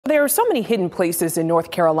There are so many hidden places in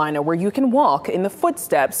North Carolina where you can walk in the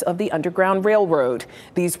footsteps of the Underground Railroad.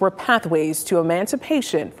 These were pathways to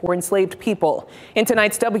emancipation for enslaved people. In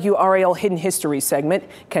tonight's WRAL Hidden History segment,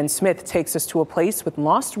 Ken Smith takes us to a place with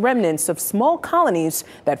lost remnants of small colonies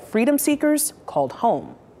that freedom seekers called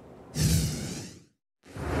home.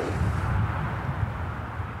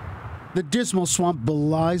 The Dismal Swamp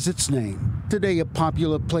belies its name. Today a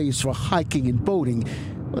popular place for hiking and boating.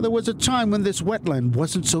 But there was a time when this wetland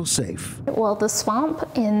wasn't so safe. Well, the swamp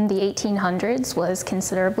in the 1800s was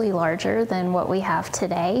considerably larger than what we have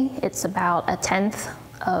today. It's about a tenth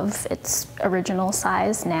of its original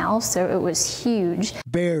size now, so it was huge.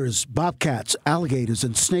 Bears, bobcats, alligators,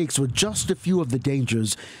 and snakes were just a few of the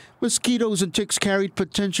dangers. Mosquitoes and ticks carried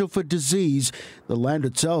potential for disease. The land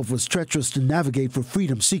itself was treacherous to navigate for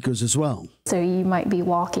freedom seekers as well. So you might be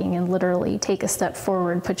walking and literally take a step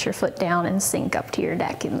forward, put your foot down, and sink up to your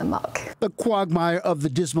neck in the muck. The quagmire of the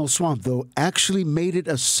Dismal Swamp, though, actually made it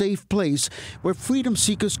a safe place where freedom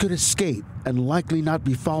seekers could escape and likely not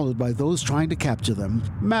be followed by those trying to capture them.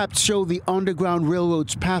 Maps show the Underground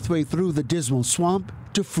Railroad's pathway through the Dismal Swamp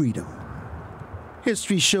to freedom.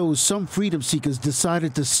 History shows some freedom seekers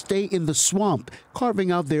decided to stay in the swamp,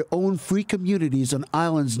 carving out their own free communities on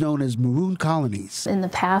islands known as maroon colonies. In the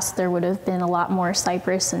past, there would have been a lot more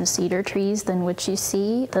cypress and cedar trees than what you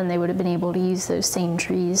see. Then they would have been able to use those same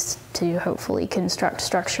trees to hopefully construct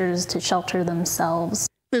structures to shelter themselves.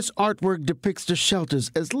 This artwork depicts the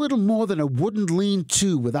shelters as little more than a wooden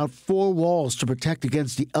lean-to without four walls to protect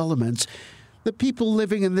against the elements. The people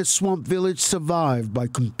living in this swamp village survived by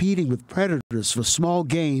competing with predators for small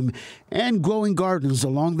game and growing gardens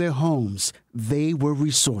along their homes. They were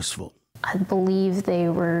resourceful. I believe they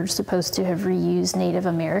were supposed to have reused Native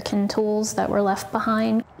American tools that were left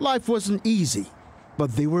behind. Life wasn't easy,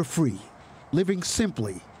 but they were free, living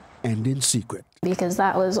simply and in secret. Because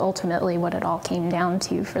that was ultimately what it all came down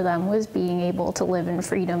to for them, was being able to live in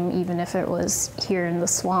freedom, even if it was here in the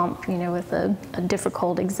swamp, you know, with a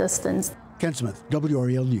difficult existence. Ken Smith,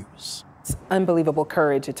 WRAL News. It's unbelievable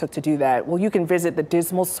courage it took to do that. Well, you can visit the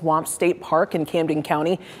Dismal Swamp State Park in Camden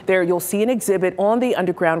County. There you'll see an exhibit on the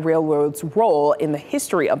Underground Railroad's role in the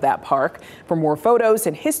history of that park. For more photos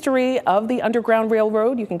and history of the Underground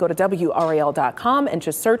Railroad, you can go to WRAL.com and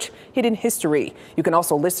just search Hidden History. You can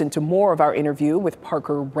also listen to more of our interview with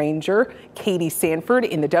Parker Ranger Katie Sanford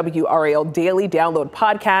in the WRAL Daily Download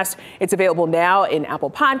podcast. It's available now in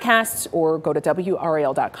Apple Podcasts, or go to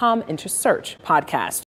WRAL.com and just search podcast.